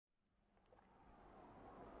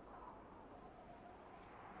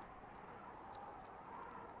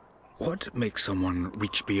What makes someone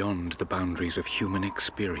reach beyond the boundaries of human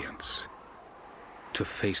experience to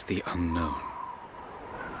face the unknown?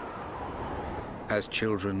 As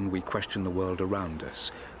children, we question the world around us.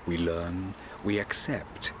 We learn, we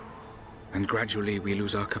accept, and gradually we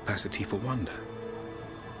lose our capacity for wonder.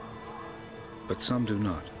 But some do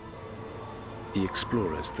not. The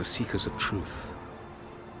explorers, the seekers of truth.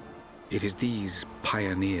 It is these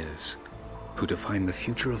pioneers who define the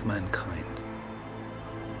future of mankind.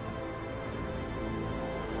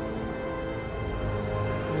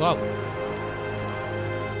 Wow.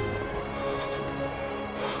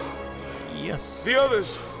 Yes. The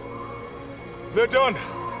others, they're done.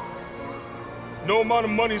 No amount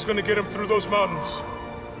of money is gonna get them through those mountains.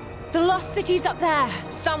 The lost city's up there,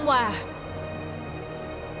 somewhere.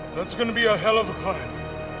 That's gonna be a hell of a climb.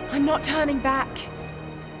 I'm not turning back.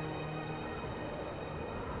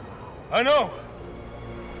 I know.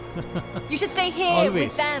 You should stay here Always.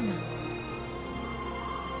 with them.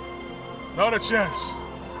 Not a chance.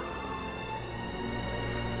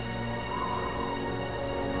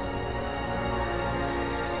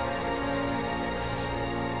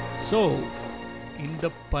 So, இந்த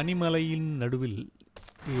பனிமலையின் நடுவில்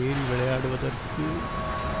ஏறி விளையாடுவதற்கு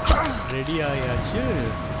ready ஆயாச்சு.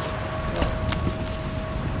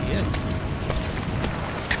 Yes.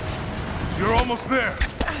 You're almost there.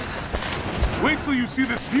 Wait till you see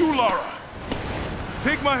this view, Lara.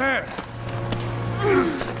 Take my hand.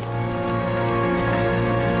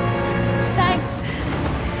 Thanks.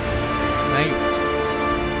 Nice.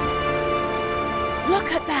 Look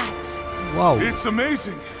at that. Wow. It's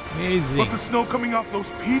amazing. Amazing. But the snow coming off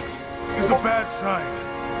those peaks is a bad sign.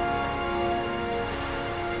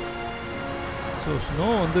 So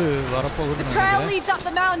snow வந்து வரப்போகுது. The trail leads up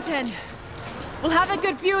the mountain. We'll have a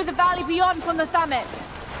good view of the valley beyond from the summit.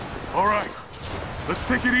 All right, let's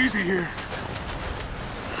take it easy here.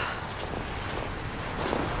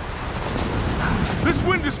 This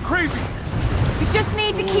wind is crazy. We just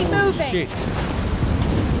need to keep moving. Shit.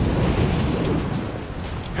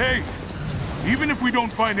 Hey, even if we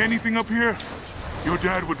don't find anything up here, your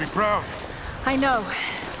dad would be proud. I know,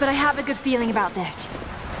 but I have a good feeling about this.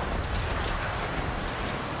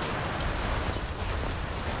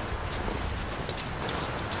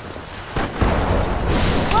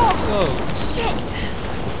 Oh. Shit!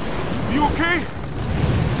 You okay?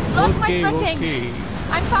 Lost my Okay, footing. okay.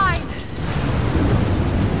 I'm fine.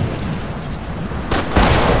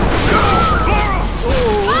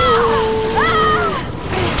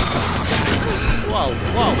 Wow,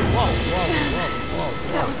 wow, wow, wow, wow, wow.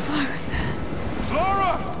 That was close.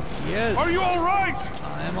 Laura! Yes. Are you all right?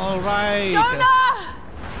 I'm all right. Jonah!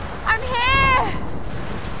 I'm here!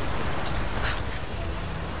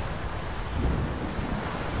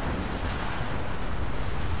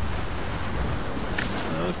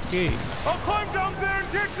 Okay. I'll climb down there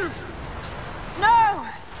and get you. No!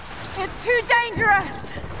 It's too dangerous!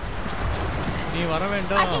 நீ வர I can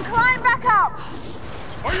வேண்டாம். climb back up!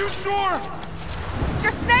 Are you sure?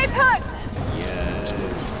 Just stay put! Yes.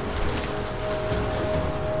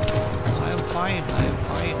 I'm fine. I'm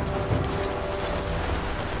fine.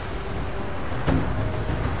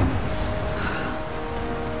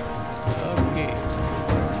 Okay.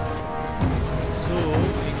 So,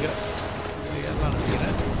 இங்க எல்லாம்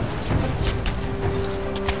நினைக்கிறேன்.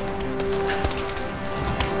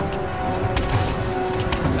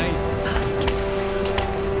 Nice.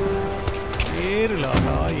 ஏறு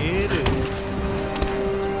லாலா, ஏறு.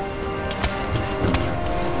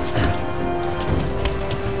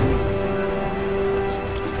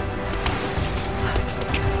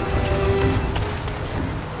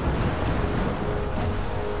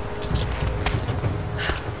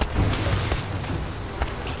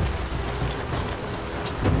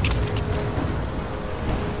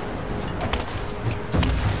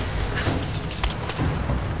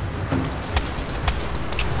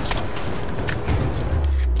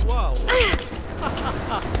 Wow.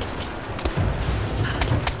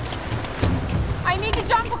 I need to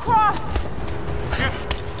jump across! Yeah.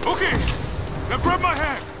 Okay. Now grab my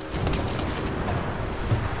hand.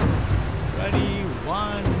 Ready?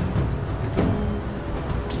 1, 2,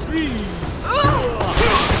 3.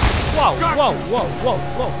 Wow, Gotcha. wow, wow, wow,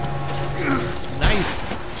 wow.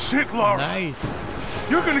 Nice, Shit, Laura. nice.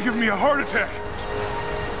 You're gonna give me a heart attack.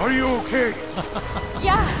 Are you okay?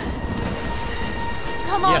 Yeah.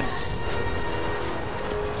 Come on. Yes.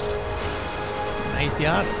 Nice,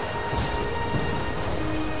 yaar.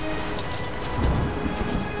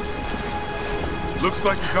 Looks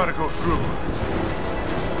like we gotta go through.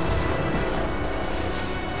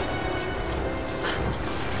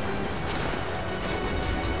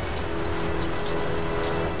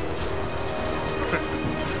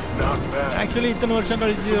 Actually, இத்தனை வருஷம்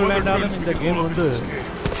கழிச்சு விளையாண்டாலும் இந்த game வந்து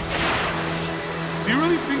Do you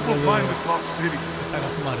really think we'll find this lost city?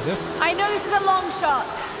 கஷ்டமா இருக்கு. I know this is a long shot,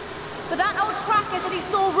 but that old tracker said he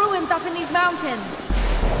saw ruins up in these mountains.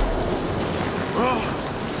 Well,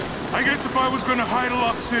 I guess if I was gonna hide a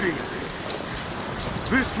lost city,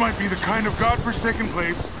 this might be the kind of godforsaken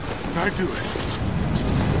place I'd do it.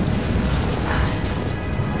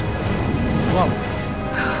 Wow.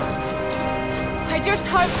 I just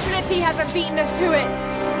hope Trinity hasn't beaten us to it.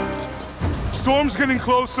 Storm's getting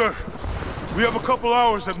closer. We have a couple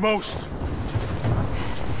hours at most.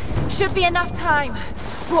 Should be enough time.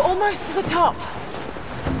 We're almost to the top.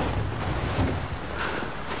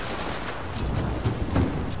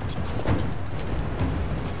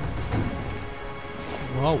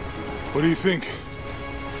 Wow. What do you think?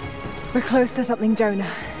 We're close to something,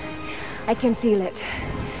 Jonah. I can feel it.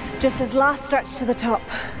 Just this last stretch to the top.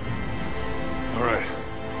 All right.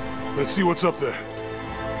 Let's see what's up there.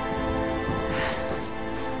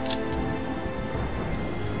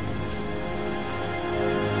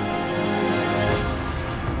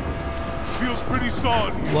 Feels pretty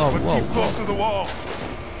solid here, Whoa, but whoa, keep close to the wall.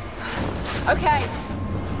 Okay.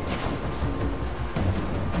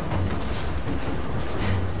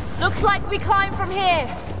 Looks like we climb from here.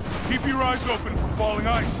 Keep your eyes open for falling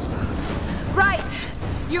ice. Right.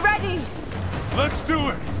 You ready? Let's do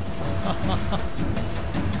it.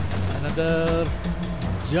 Another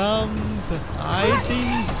jump. I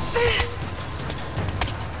think.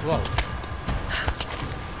 Wow.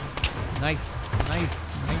 Nice, nice,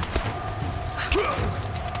 nice.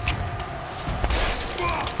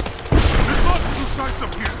 There's lots of blue sights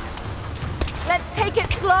up here. Let's take it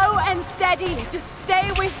slow and steady. Just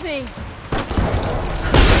stay with me.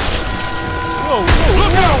 Whoa, whoa,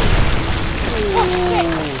 Look out! Oh,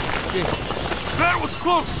 shit! shit. That was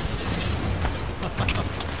close.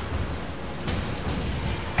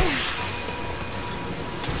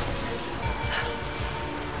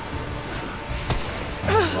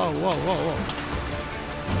 Whoa, whoa, whoa, whoa.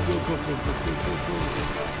 Go, go, go, go, go, go,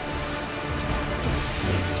 go.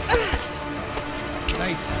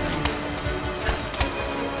 Nice, nice.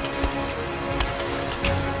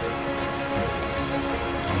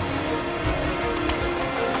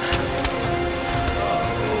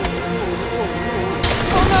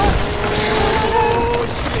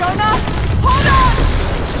 Jonah, hold on!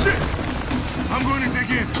 Shit! I'm going to dig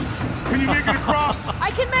in. Can you make it across? I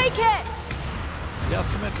can make it!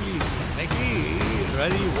 Definitely. Nikki,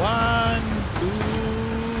 ready? 1, 2,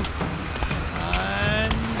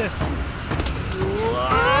 and...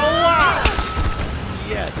 Wow.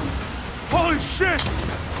 Yes. Holy shit!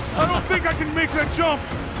 I don't think I can make that jump.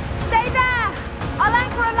 Stay there! I'll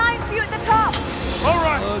anchor a line for you at the top. All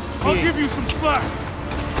right, Okay. I'll give you some slack.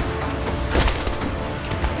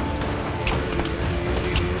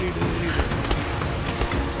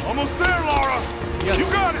 Almost there, Laura. Yes. You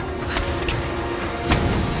got it.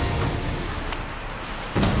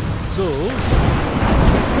 So,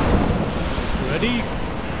 ready?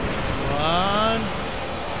 1,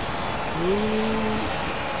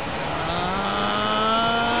 2,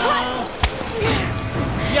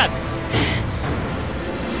 yes!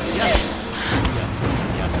 Yes! Yes!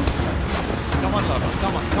 Yes! Yes! Come on, Laura.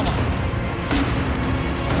 Come on, come on.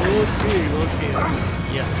 Okay, okay.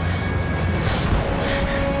 Yes.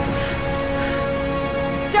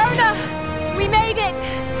 Jonah! We made it!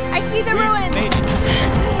 I see the ruins! Made it.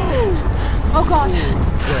 Oh god!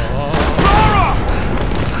 Laura!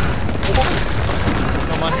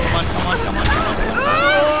 Come on, come on, come on, come on, come on.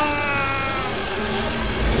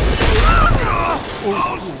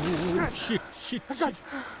 Oh, shit, shit, shit.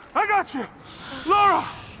 I got you. Laura,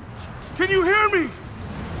 can you hear me?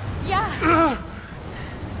 Yeah!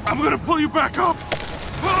 I'm gonna pull you back up.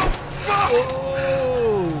 Oh, fuck!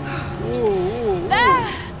 There!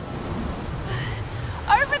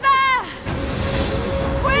 Over there!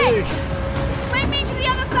 Quick! Swing me to the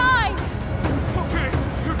other side! Okay,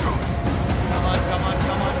 here goes. Come on, come on,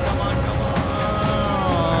 come on, come on, come on.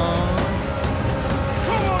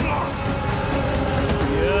 Come on, Laura.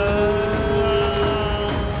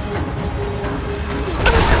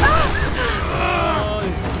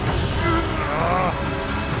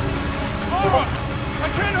 Laura, I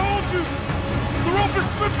can't hold you. The rope is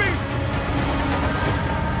slipping.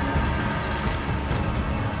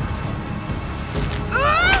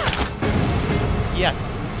 Yes.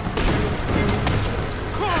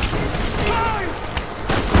 Close. Climb.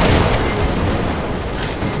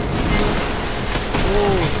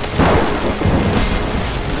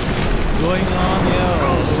 Going on here.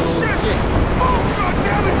 Oh, shit. Oh, God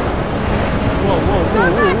damn it. Whoa, whoa, Go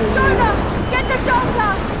whoa, back, whoa. Jonah! Get to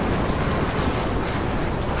shelter!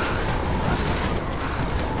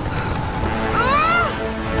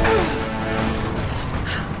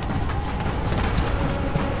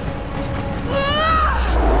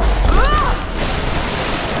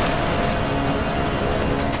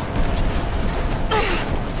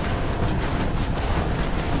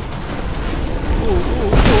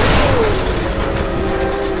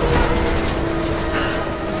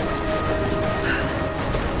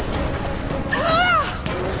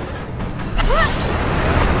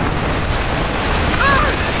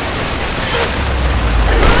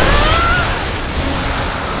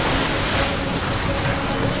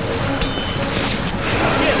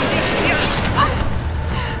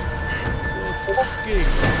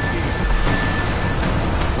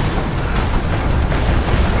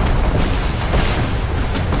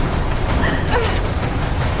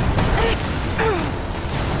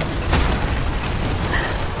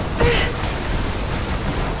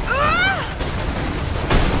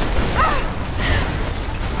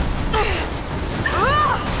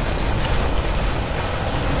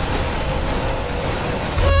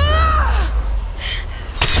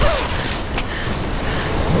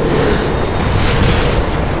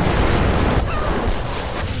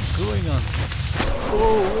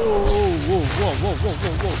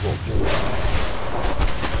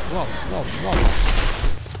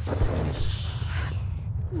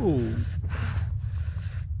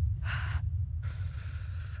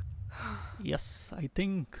 Yes, I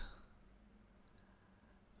think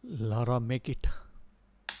Lara make it.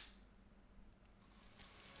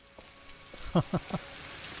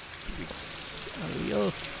 It's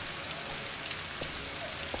real.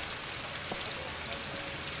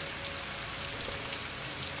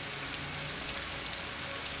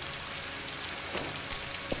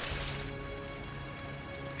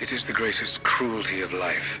 It is the greatest cruelty of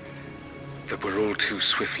life that we're all too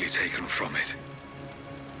swiftly taken from it.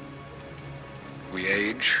 We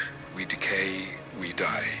age, we decay, we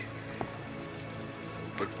die.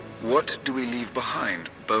 But what do we leave behind?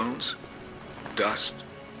 Bones? Dust?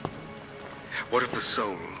 What of the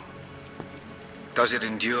soul? Does it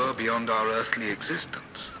endure beyond our earthly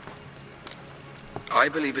existence? I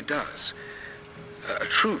believe it does. A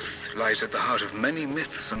truth lies at the heart of many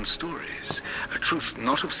myths and stories. A truth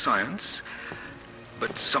not of science,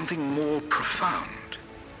 but something more profound.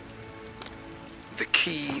 The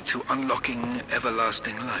key to unlocking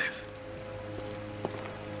everlasting life.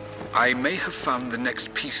 I may have found the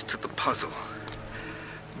next piece to the puzzle,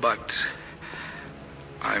 but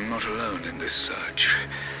I'm not alone in this search.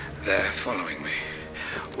 They're following me,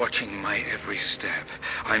 watching my every step.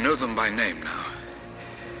 I know them by name now.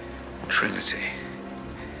 Trinity.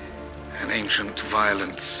 An ancient,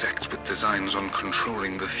 violent sect with designs on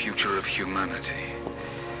controlling the future of humanity.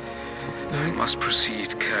 I must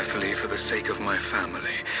proceed carefully for the sake of my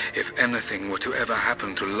family. If anything were to ever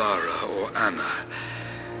happen to Lara or Anna,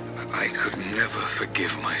 I could never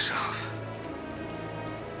forgive myself.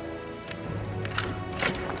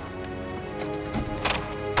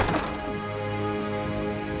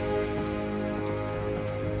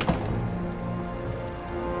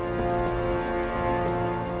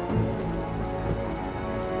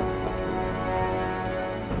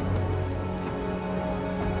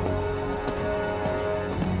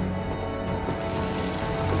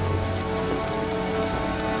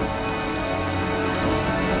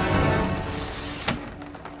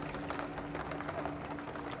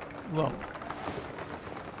 Wow.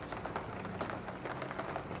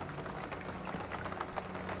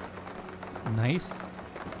 Nice.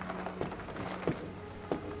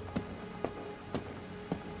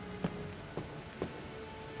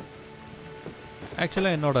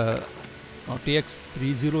 Actually, என்னோட RTX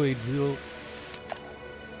 3080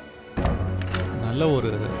 நல்ல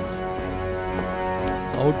ஒரு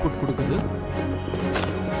output கொடுக்குது.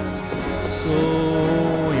 So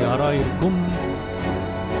யாரா இருக்கும்,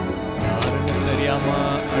 யாருன்னு தெரியாம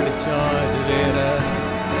அடிச்சா இது வேற.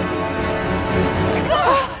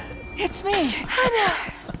 It's me, Anna.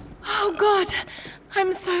 Oh God,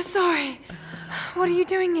 I'm so sorry. What are you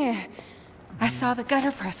doing here? I saw the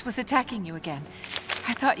gutter press was attacking you again.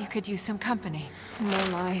 I thought you could use some company. No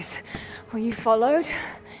lies. Were you followed?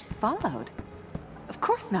 Followed? Of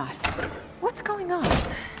course not. What's going on?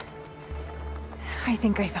 I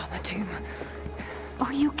think I found the tomb.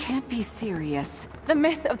 Oh, you can't be serious. The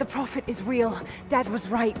myth of the prophet is real. Dad was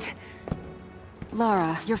right.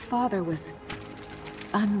 Lara, your father was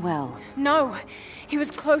unwell. No, he was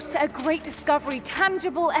close to a great discovery,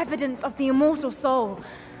 tangible evidence of the immortal soul.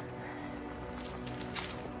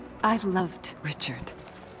 I loved Richard.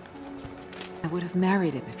 I would have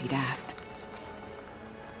married him if he'd asked.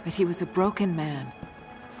 But he was a broken man.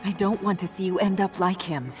 I don't want to see you end up like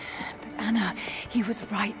him. But Anna, he was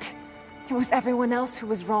right. It was everyone else who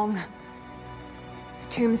was wrong. The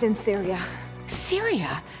tomb's in Syria.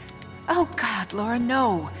 Syria? Oh God, Laura,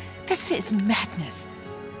 no. This is madness.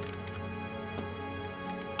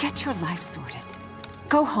 Get your life sorted.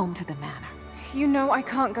 Go home to the manor. You know I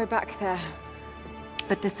can't go back there.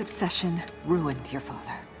 But this obsession ruined your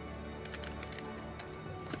father.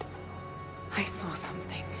 I saw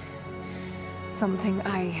something. Something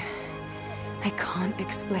I can't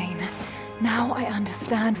explain. Now I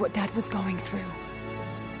understand what Dad was going through.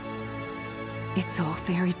 It's all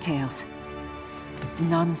fairy tales.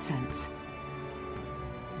 Nonsense.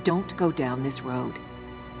 Don't go down this road.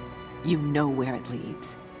 You know where it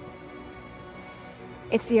leads.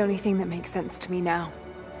 It's the only thing that makes sense to me now.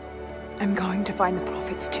 I'm going to find the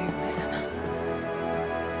Prophet's tomb.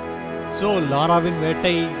 So, லாராவின்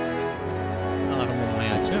வேட்டை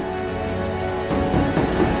ஆரம்பமாயாச்சு.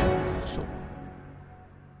 So,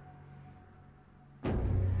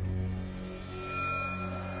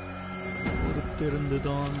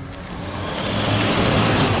 பொறுத்திருந்துதான்.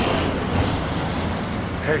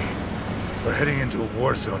 Hey, we're heading into a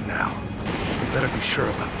war zone now. We better be sure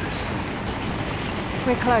about this.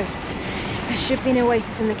 We're close. There should be an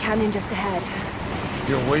oasis in the canyon just ahead.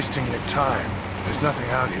 You're wasting your time. There's nothing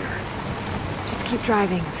out here. Just keep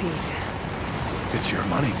driving, please. It's your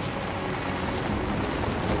money.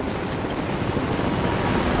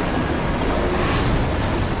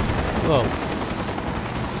 Whoa.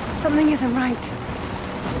 Something isn't right.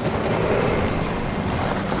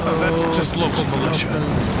 Oh, that's just local militia.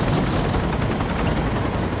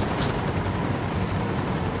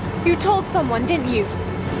 You told someone, didn't you?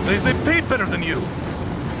 They paid better than you.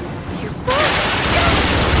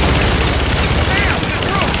 Damn, this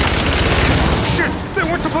road! Shit, they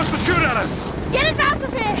weren't supposed to shoot at us. Get us out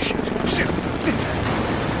of here! Shit.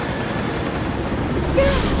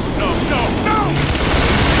 No, no, no!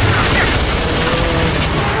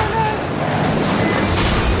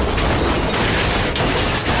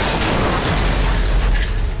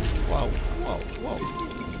 Wow, wow, wow.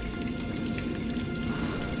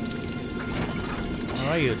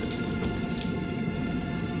 Alright.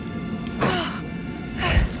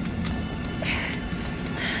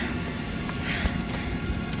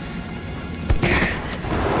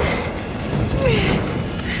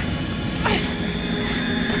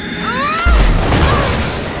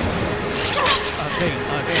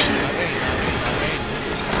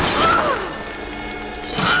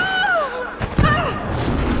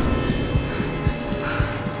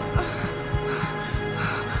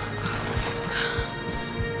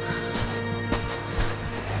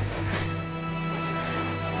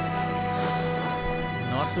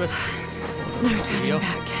 No turning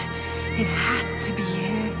back. It has to be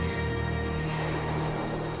here.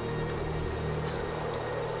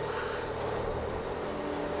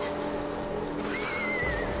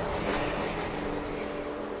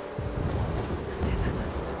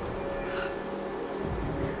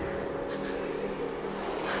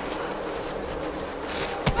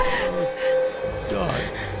 God.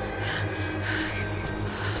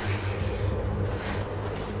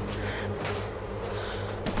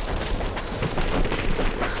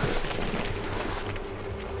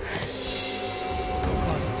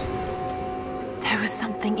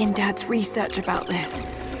 In Dad's research about this.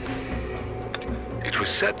 It was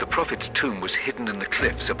said the Prophet's tomb was hidden in the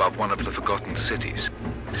cliffs above one of the forgotten cities.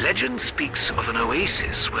 Legend speaks of an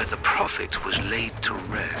oasis where the Prophet was laid to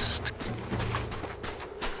rest.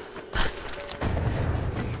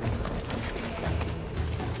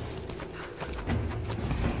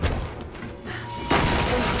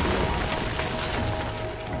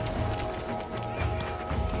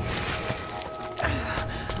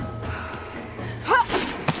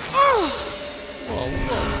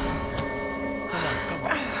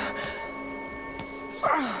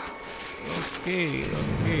 Okay.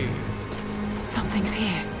 Something's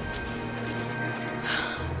here.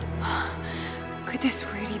 Could this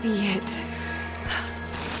really be it?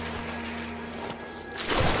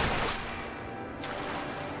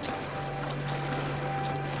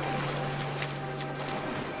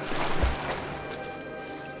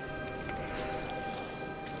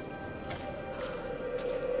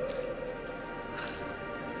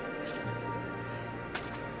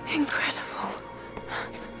 Incredible.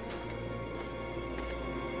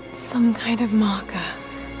 Some kind of marker.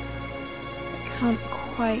 Can't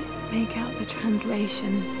quite make out the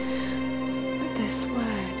translation, but this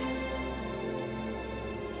word.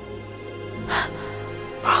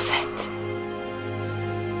 Prophet.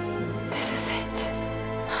 This is it.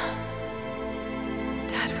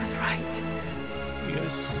 Dad was right.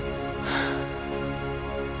 Yes.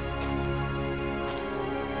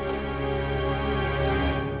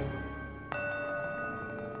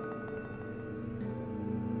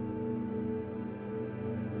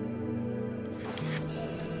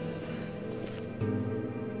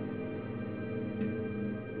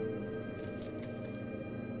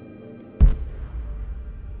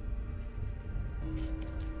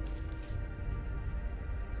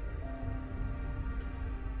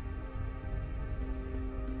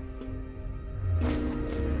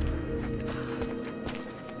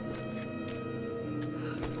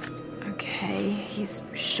 Okay, he's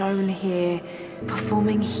shown here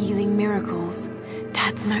performing healing miracles.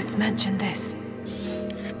 Dad's notes mention this.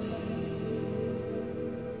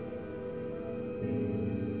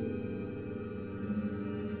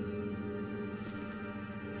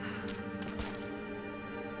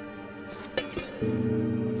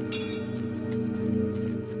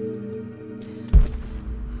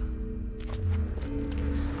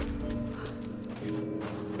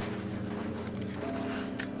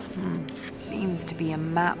 Seems to be a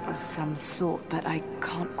map of some sort, but I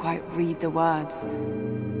can't quite read the words.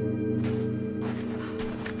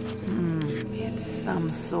 It's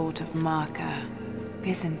some sort of marker.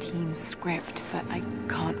 Byzantine script, but I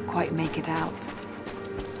can't quite make it out.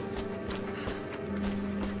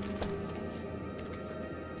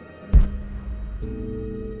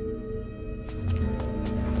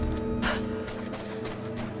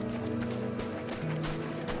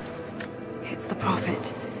 It's the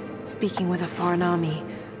Prophet. Speaking with a foreign army,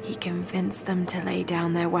 he convinced them to lay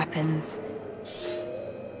down their weapons.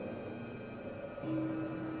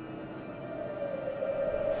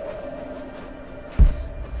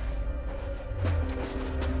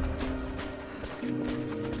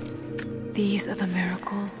 These are the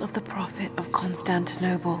miracles of the Prophet of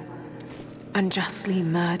Constantinople, unjustly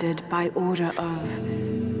murdered by order of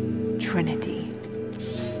Trinity.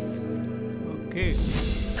 Okay.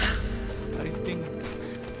 I think...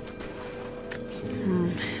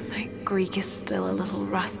 My Greek is still a little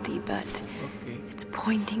rusty, but it's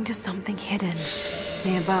pointing to something hidden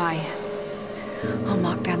nearby. I'll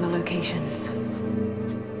mark down the locations.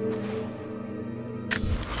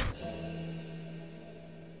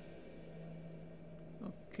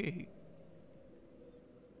 Okay.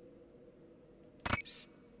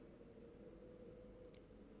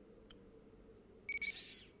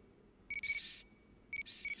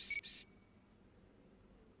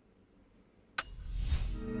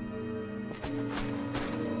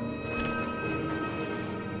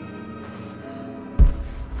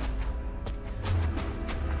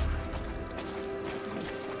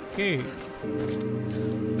 Okay.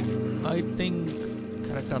 I think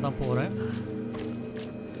correct ஆதான் போறேன்.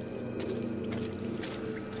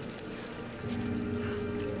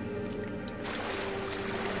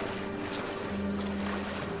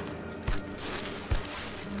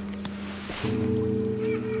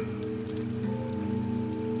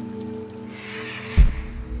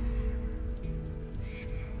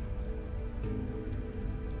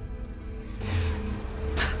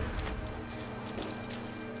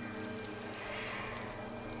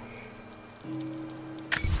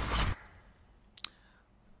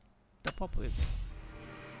 Tapa போயிருக்கு.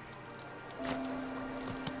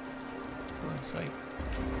 Go inside.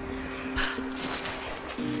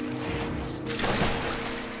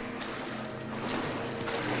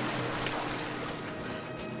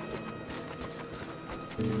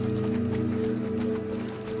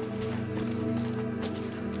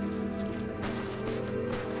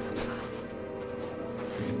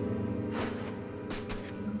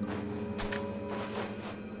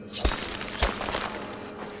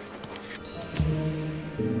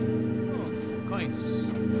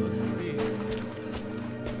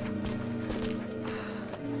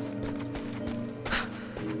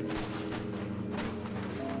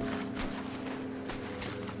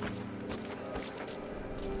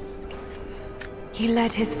 He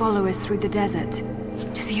led his followers through the desert,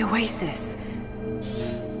 to the oasis.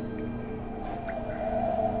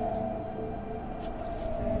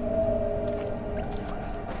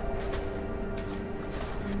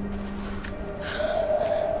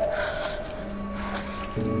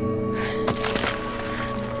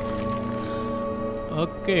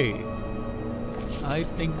 Okay. I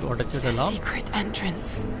think உடைச்சிடலாம். Secret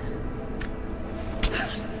entrance.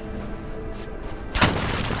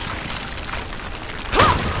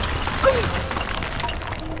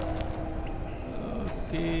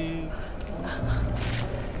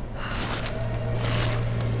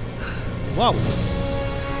 Wow!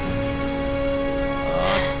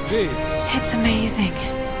 What's this? It's amazing.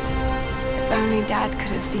 If only Dad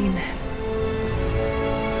could have seen this.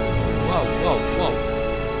 Wow, wow, wow.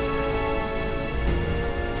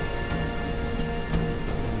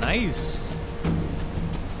 Nice.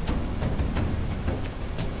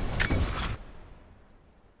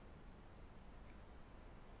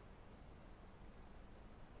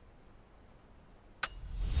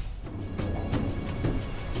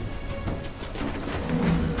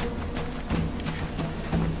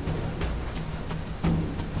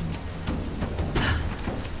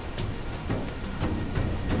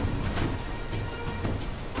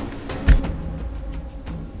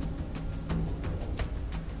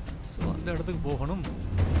 அந்த இடத்துக்கு போகணும்.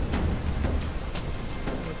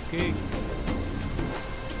 Okay.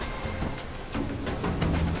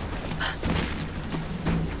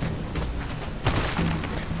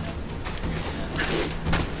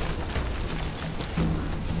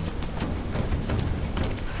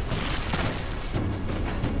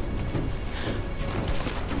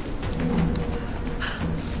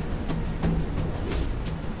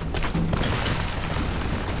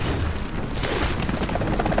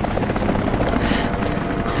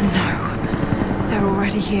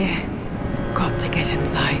 Here. Got to get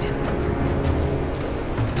inside.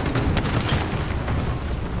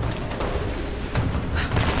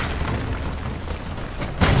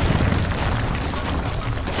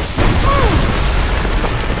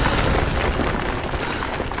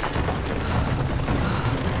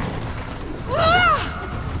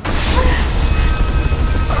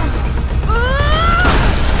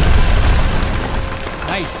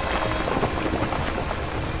 Nice.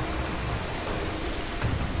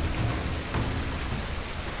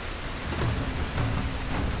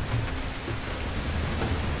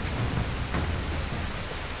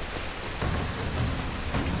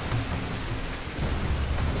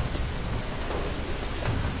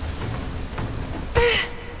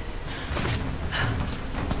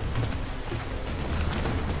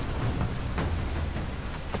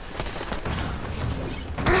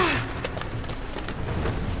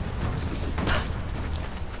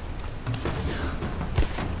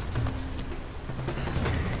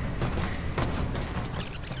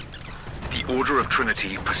 The Order of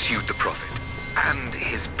Trinity pursued the Prophet and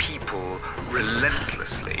his people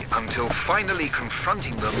relentlessly until finally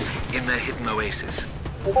confronting them in their hidden oasis.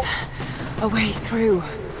 A way through.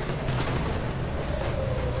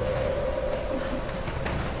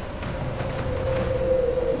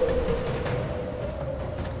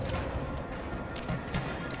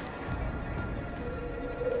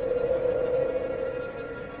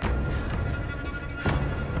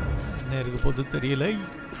 நேருக்கு போது தெரியலை.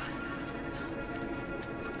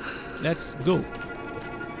 Let's go.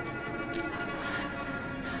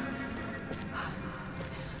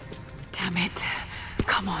 Damn it.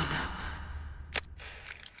 Come on.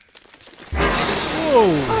 Whoa!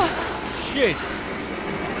 Shit!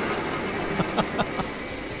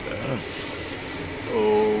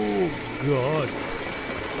 Oh God!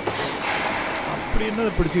 அப்படி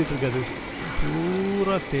என்னது பிடிச்சிட்டு இருக்காது?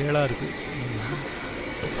 பூரா தேளா இருக்கு.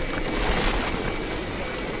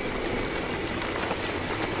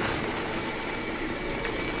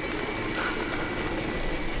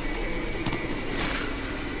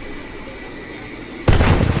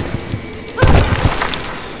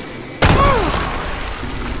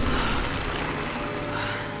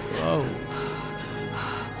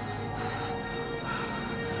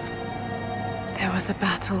 There was a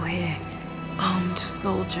battle here. Armed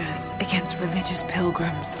soldiers against religious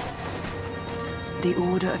pilgrims. The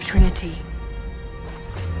Order of Trinity.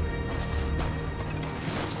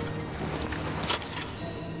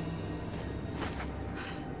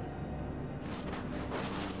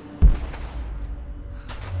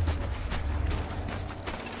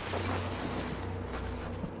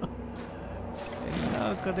 எல்லா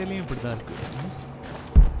கதையிலையும் இப்படிதான் இருக்கு.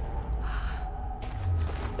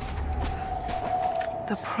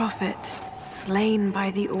 The Prophet, slain by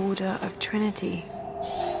the Order of Trinity.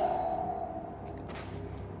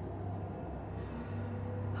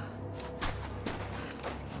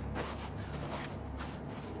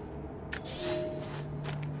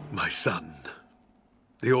 My son,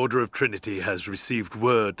 the Order of Trinity has received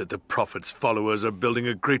word that the Prophet's followers are building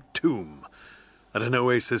a great tomb at an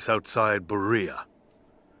oasis outside Berea.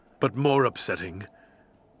 But more upsetting,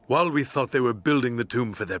 while we thought they were building the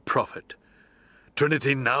tomb for their Prophet,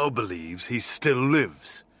 Trinity now believes he still lives.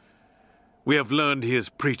 We have learned he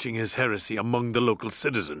is preaching his heresy among the local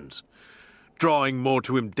citizens, drawing more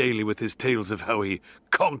to him daily with his tales of how he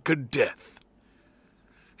conquered death.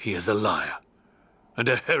 He is a liar and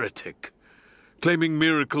a heretic, claiming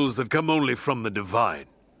miracles that come only from the divine.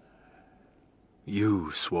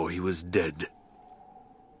 You swore he was dead.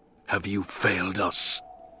 Have you failed us?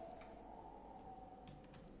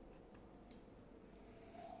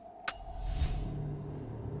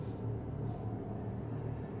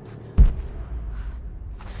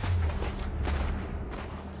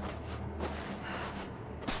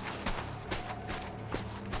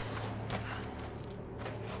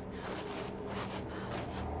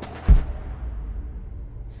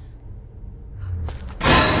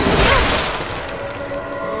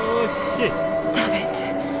 Damn it.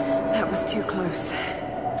 That was too close.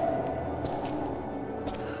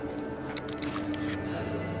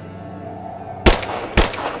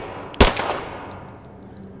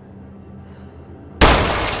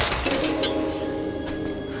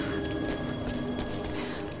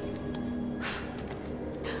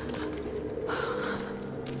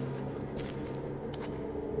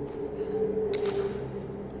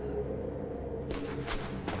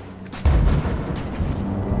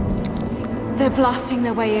 They're blasting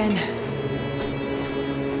their way in.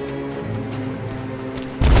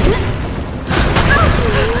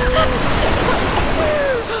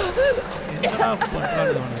 என்னடா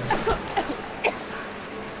பண்றானுங்க அவனுங்க?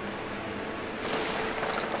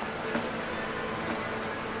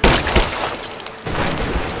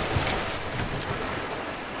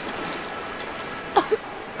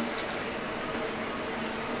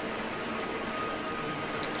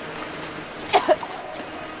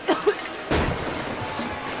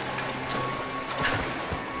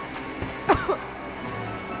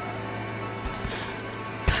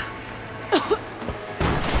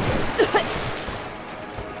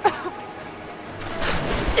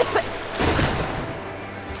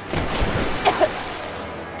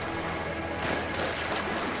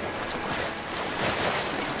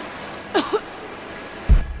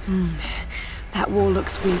 That wall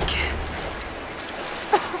looks weak.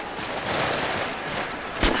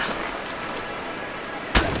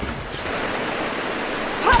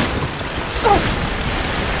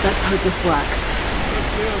 Let's hope this works.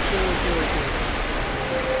 Okay.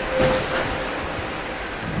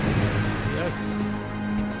 Yes.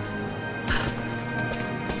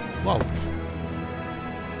 Wow.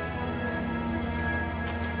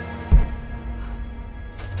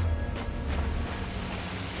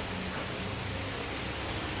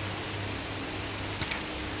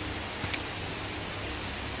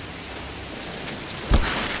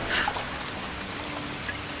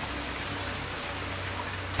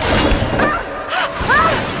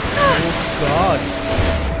 God.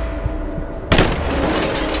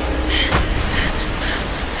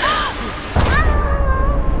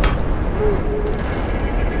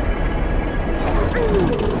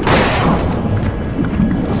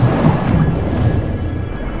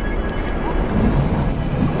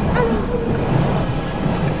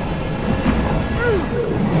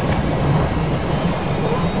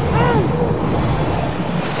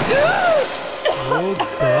 Oh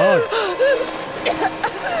God.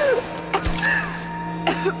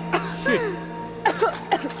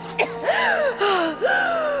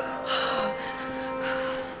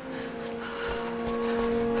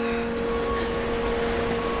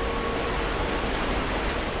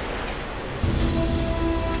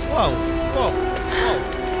 Wow.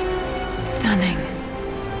 Stunning.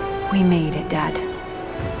 We made it, Dad.